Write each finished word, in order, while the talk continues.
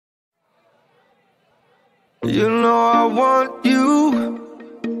You know I want you.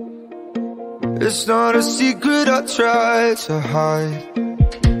 It's not a secret I try to hide.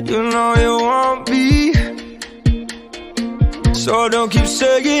 You know you want me, so don't keep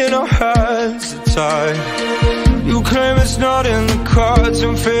saying our hands are tied. You claim it's not in the cards,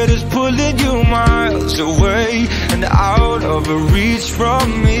 and fate is pulling you miles away and out of reach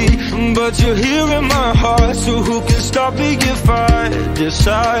from me. But you're here in my heart, so who can stop me if I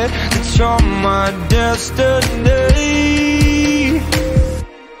decide that you're my destiny?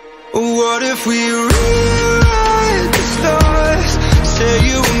 What if we rewrite the stars? Say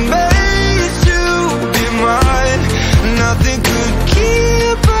you were made to be mine. Nothing could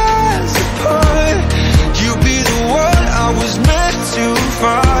keep us apart. You be the one I was meant to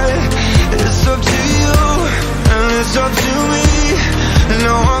find. It's up to you, and it's up to me.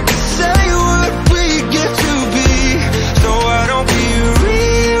 No one can say what we get to be. So why don't we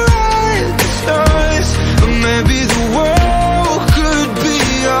rewrite the stars? Or maybe the world could be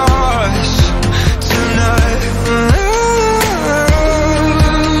ours tonight.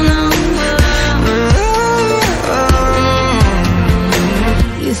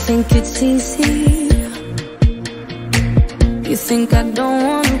 You think it's easy? You think I don't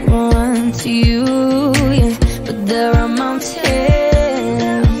wanna run to you, yeah. But there are mountains,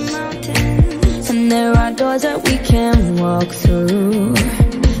 and there are doors that we can't walk through.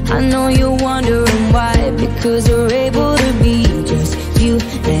 I know you're wondering why, because we're able to be just you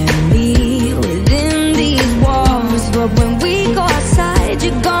and me within these walls. But when we go outside,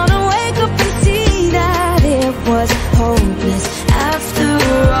 you're gonna wake up and see that it was hopeless after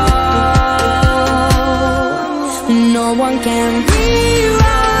all. No one can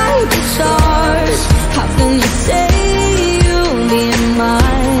rewrite the stars. How can you say you'll be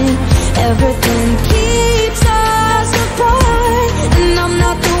mine? Everything keeps us apart, and I'm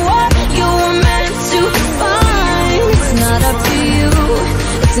not the one you were meant to find. It's not up to you,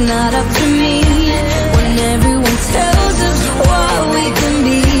 it's not up to me. When everyone tells us what we can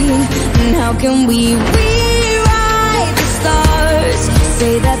be, and how can we rewrite the stars?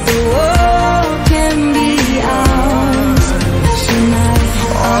 Say that the world can be ours tonight.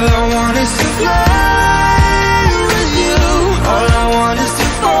 All I want is to fly with you. All I want is to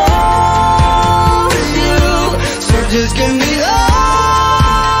fall with you. So just give me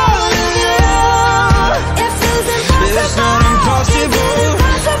all of you. It feels impossible. It's not impossible.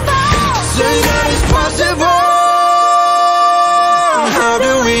 Say that it's possible. How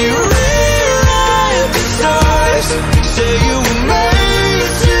do we rewrite the stars? Say you were made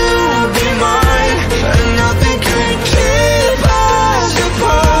to be mine, and nothing can keep us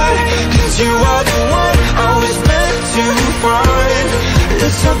apart. 'Cause you are the one I was meant to find.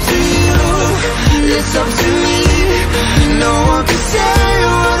 It's up to you, it's up to me. No one can say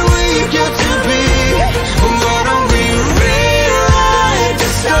what we get to be. Why don't we rewrite the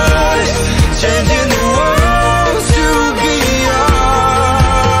stars? Changing the world to be ours.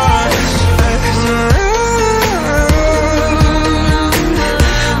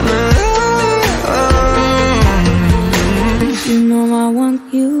 You know I want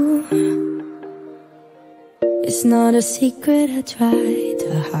you. It's not a secret I try to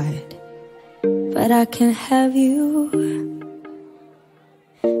hide, but I can't have you.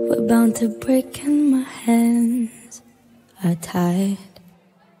 We're bound to break and my hands are tied.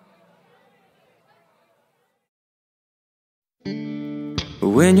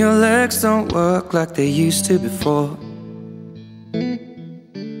 When your legs don't work like they used to before,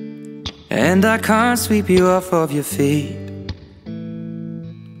 and I can't sweep you off of your feet,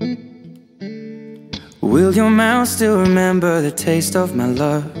 will your mouth still remember the taste of my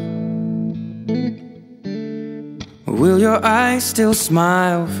love? Will your eyes still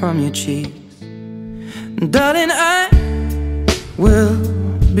smile from your cheeks? Darling, I will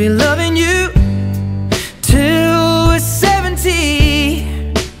be loving you till we're 70.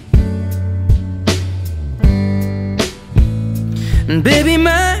 And baby,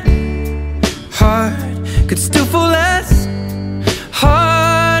 my heart could still fall less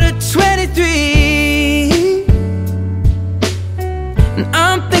hard at 23. And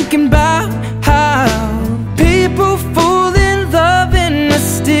I'm thinking about how people fall in love in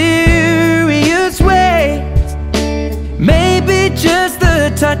mysterious ways. Maybe just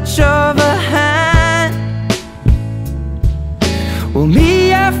the touch of a hand. Well,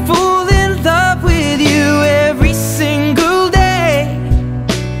 me, I fall in love with you every single day,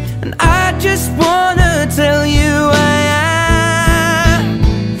 and I just wanna tell you I am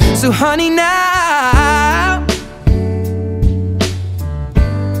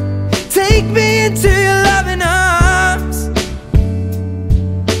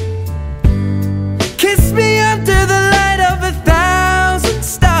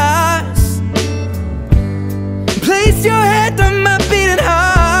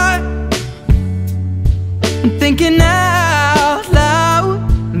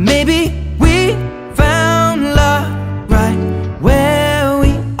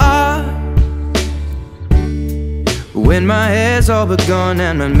all but gone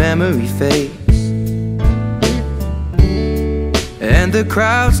and my memory fades, and the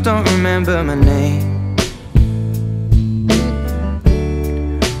crowds don't remember my name.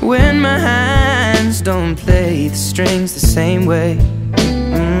 When my hands don't play the strings the same way,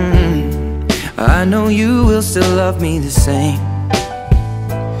 I know you will still love me the same.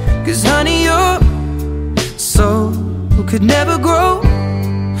 'Cause honey, your soul could never grow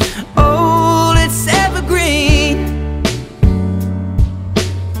old, it's evergreen.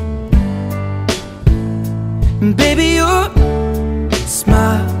 And baby, your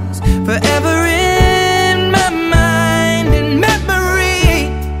smile's forever in my mind and memory.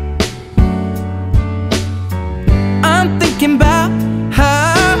 I'm thinking about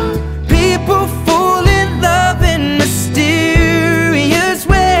how people fall in love in mysterious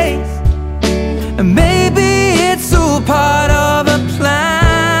ways, and maybe it's all part of a plan.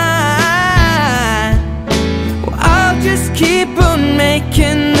 Well, I'll just keep on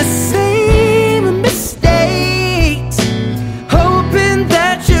making the same mistakes, hoping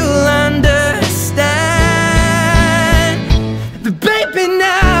that you'll understand. But baby,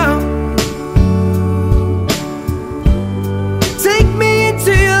 now take me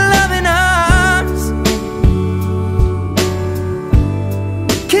into your loving arms,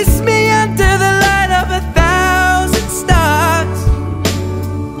 kiss me under the light of 1,000 stars,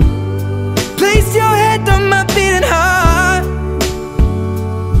 place your head on my beating heart.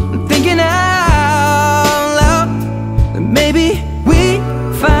 I'm thinking out loud that maybe we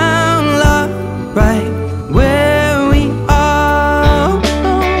found love right where we are.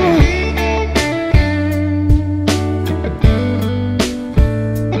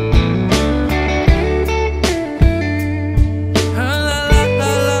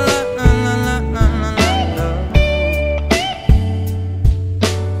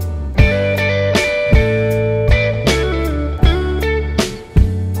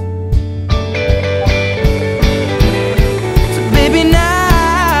 So baby,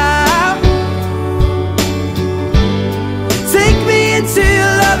 now take me into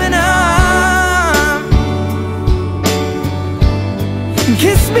your loving arms,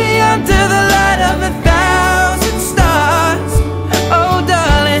 kiss me under the light of 1,000 stars. Oh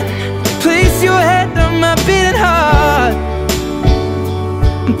darling, place your head on my beating heart.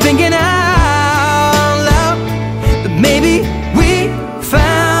 I'm thinking out loud that maybe we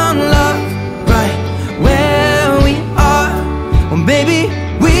found love right where we are. Or maybe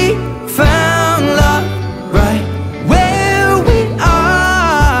we found love right where we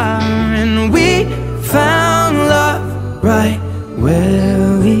are. And we found love right where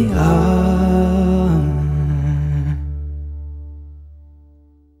we are.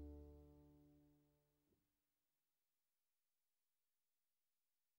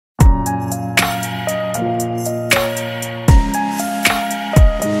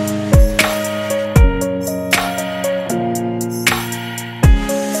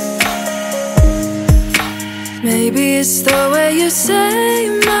 Maybe it's the way you say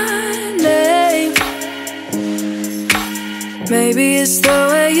my name, maybe it's the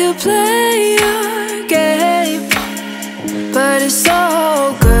way you play your game, but it's so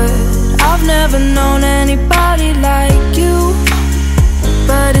good. I've never known anybody like you,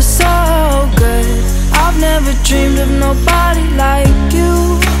 but it's so good. I've never dreamed of nobody like you.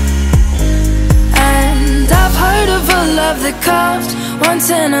 And I've heard of a love that comes once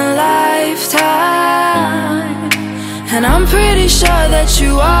in a lifetime, and I'm pretty sure that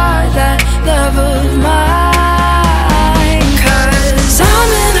you are that love of mine. 'Cause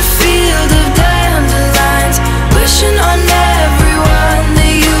I'm in a field of dandelions, wishing on everyone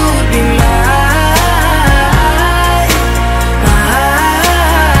that you would be mine,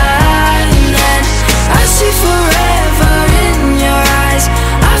 mine. And I see forever in your eyes.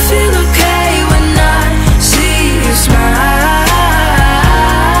 I feel okay when I see you smile,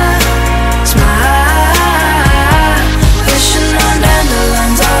 smile. Wishing on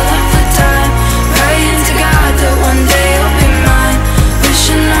dandelions all of the time, praying to God that one day you'll be mine.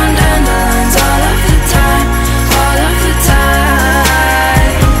 Wishing on dandelions all of the time, all of the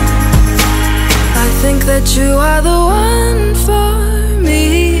time. I think that you are the one for me,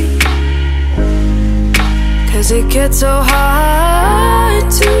 'cause it gets so hard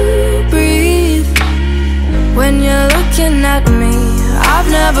to breathe when you're looking at me. I've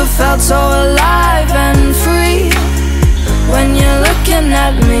never felt so alive and free when you're looking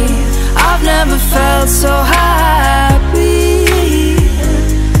at me. I've never felt so happy.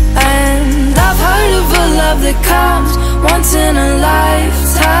 And I've heard of a love that comes once in a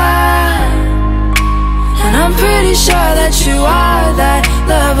lifetime, and I'm pretty sure that you are that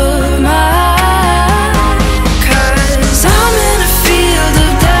love of mine. 'Cause I'm in a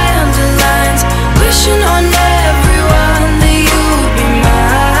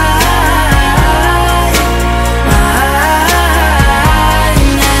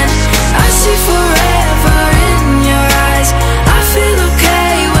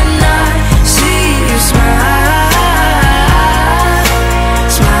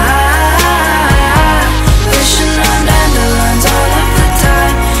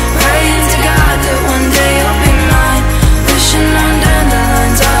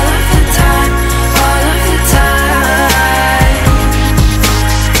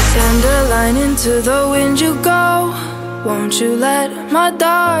into the wind you go. Won't you let my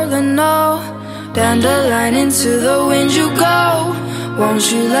darling know? Dandelion, into the wind you go.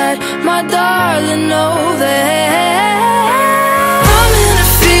 Won't you let my darling know that I'm in a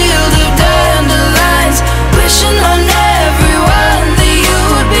field of dandelions, wishing on everyone that you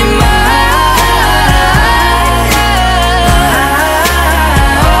would be mine.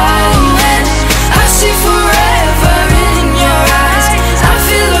 Oh, and I see forever in your eyes. I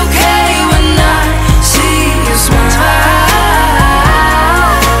feel okay when I see you smile.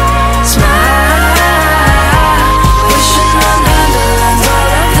 Smile. Wishing on dandelions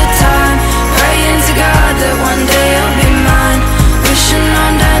all of the time, praying to God that one day you'll be mine. Wishing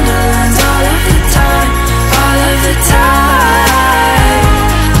on dandelions all of the time, all of the time.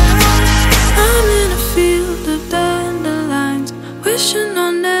 I'm in a field of dandelions, wishing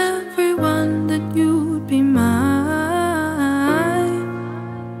on everyone that you would be mine,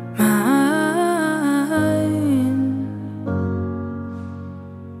 mine.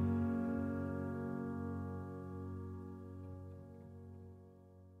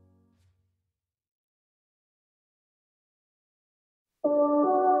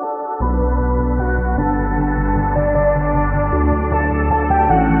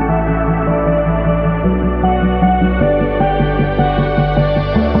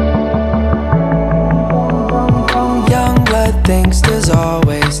 Young blood thinks there's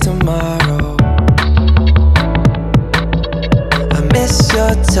always tomorrow. I miss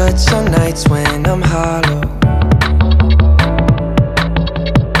your touch on nights when I'm hollow.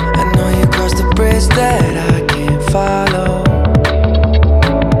 I know you crossed the bridge that I can't follow.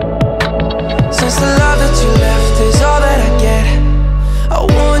 Since the love that you left is all that I get, I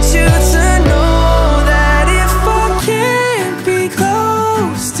want you to know that if I can't be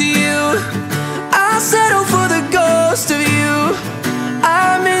close to you, I'll settle for the ghost of you.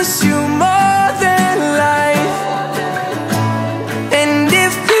 I miss you more than life. And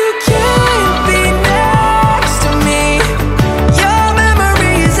if you can't be next to me, your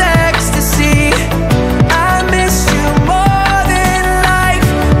memory is ecstasy. I miss you more than life.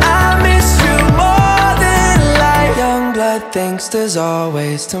 I miss you more than life. Young blood thinks there's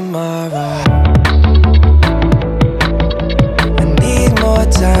always tomorrow. I need more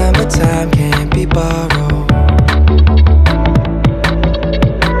time, but time can't be borrowed.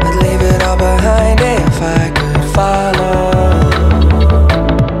 I'd leave it all behind if I could follow.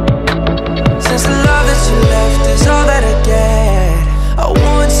 Since the love that you left is all that I get, I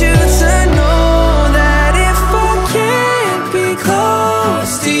want you to know that if I can't be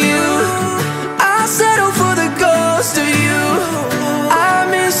close to you, I'll settle for the ghost of you. I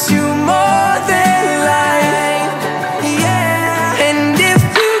miss you more than life. Yeah. And if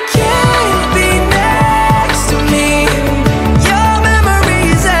you can't be next to me, your memory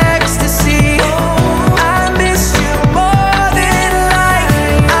is ecstasy. I miss you more than life.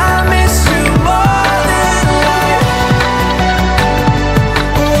 I miss you more than life.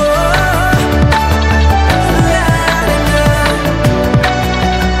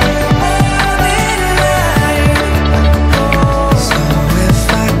 So if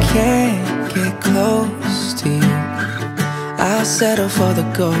I can't get close to you, I'll settle for the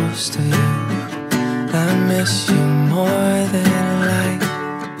ghost of you. I miss you more than life.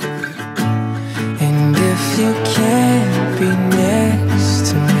 And if you can't be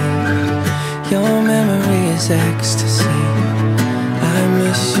next to me, your memory is ecstasy. I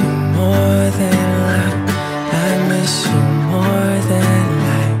miss you more than life. I miss you